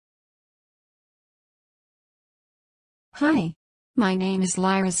Hi, my name is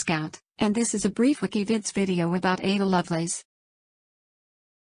Lyra Scout, and this is a brief Wikivids video about Ada Lovelace.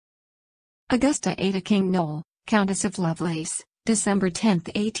 Augusta Ada King-Noel, Countess of Lovelace, December 10,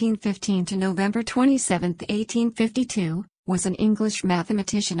 1815 to November 27, 1852, was an English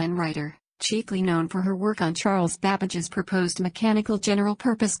mathematician and writer, chiefly known for her work on Charles Babbage's proposed mechanical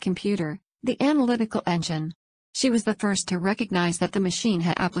general-purpose computer, the Analytical Engine. She was the first to recognize that the machine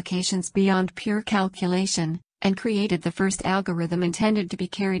had applications beyond pure calculation, and created the first algorithm intended to be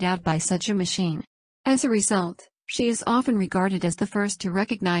carried out by such a machine. As a result, she is often regarded as the first to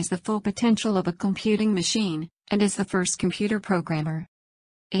recognize the full potential of a computing machine, and as the first computer programmer.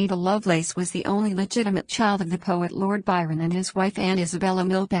 Ada Lovelace was the only legitimate child of the poet Lord Byron and his wife Anne Isabella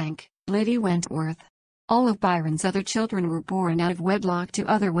Milbanke, Lady Wentworth. All of Byron's other children were born out of wedlock to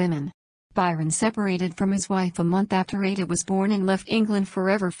other women. Byron separated from his wife a month after Ada was born and left England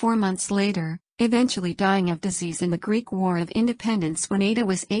forever 4 months later, eventually dying of disease in the Greek War of Independence when Ada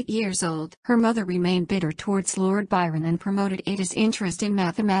was 8 years old. Her mother remained bitter towards Lord Byron and promoted Ada's interest in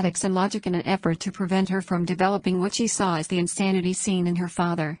mathematics and logic in an effort to prevent her from developing what she saw as the insanity seen in her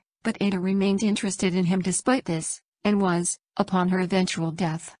father, but Ada remained interested in him despite this, and was, upon her eventual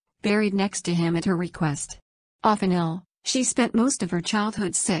death, buried next to him at her request. Often ill, she spent most of her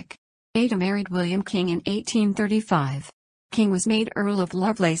childhood sick. Ada married William King in 1835. King was made Earl of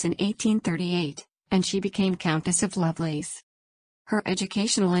Lovelace in 1838, and she became Countess of Lovelace. Her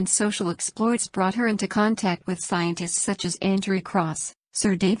educational and social exploits brought her into contact with scientists such as Andrew Cross,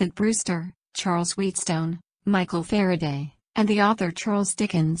 Sir David Brewster, Charles Wheatstone, Michael Faraday, and the author Charles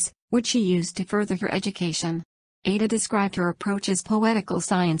Dickens, which she used to further her education. Ada described her approach as poetical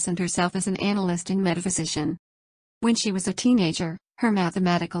science and herself as an analyst and metaphysician. When she was a teenager, her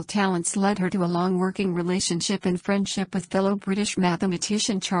mathematical talents led her to a long working relationship and friendship with fellow British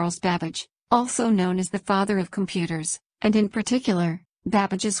mathematician Charles Babbage, also known as the father of computers, and in particular,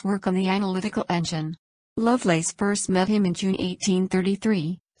 Babbage's work on the Analytical Engine. Lovelace first met him in June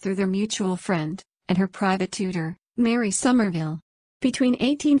 1833, through their mutual friend, and her private tutor, Mary Somerville. Between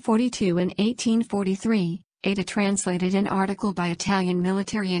 1842 and 1843, Ada translated an article by Italian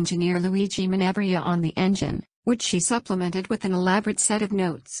military engineer Luigi Manabria on the engine, which she supplemented with an elaborate set of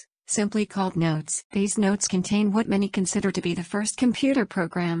notes, simply called notes. These notes contain what many consider to be the first computer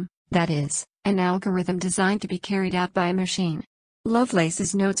program, that is, an algorithm designed to be carried out by a machine.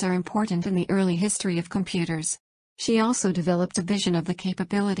 Lovelace's notes are important in the early history of computers. She also developed a vision of the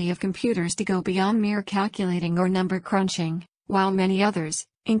capability of computers to go beyond mere calculating or number crunching, while many others,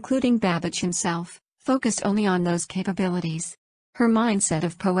 including Babbage himself, focused only on those capabilities. Her mindset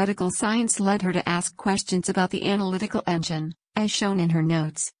of poetical science led her to ask questions about the analytical engine, as shown in her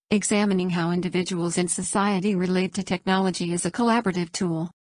notes, examining how individuals and society relate to technology as a collaborative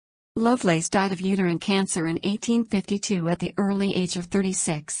tool. Lovelace died of uterine cancer in 1852 at the early age of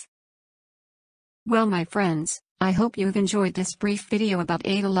 36. Well, my friends, I hope you've enjoyed this brief video about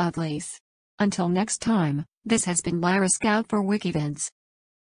Ada Lovelace. Until next time, this has been Lyra Scout for Wikivids.